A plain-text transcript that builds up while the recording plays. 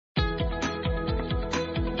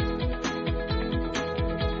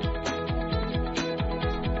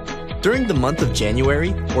During the month of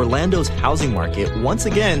January, Orlando's housing market once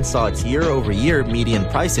again saw its year-over-year median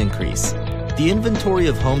price increase. The inventory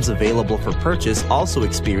of homes available for purchase also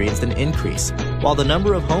experienced an increase, while the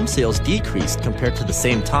number of home sales decreased compared to the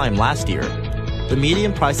same time last year. The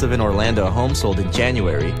median price of an Orlando home sold in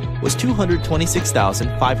January was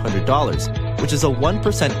 $226,500, which is a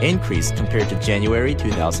 1% increase compared to January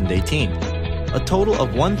 2018. A total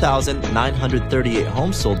of 1,938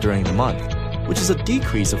 homes sold during the month, which is a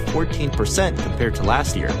decrease of 14% compared to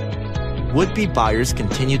last year. Would-be buyers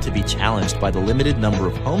continue to be challenged by the limited number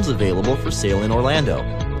of homes available for sale in Orlando,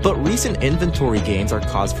 but recent inventory gains are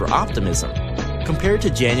cause for optimism. Compared to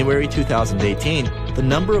January 2018, the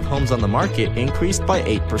number of homes on the market increased by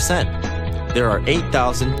 8%. There are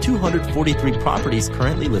 8,243 properties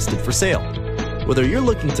currently listed for sale. Whether you're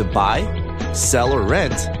looking to buy, sell, or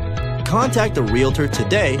rent, contact a realtor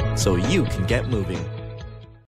today so you can get moving.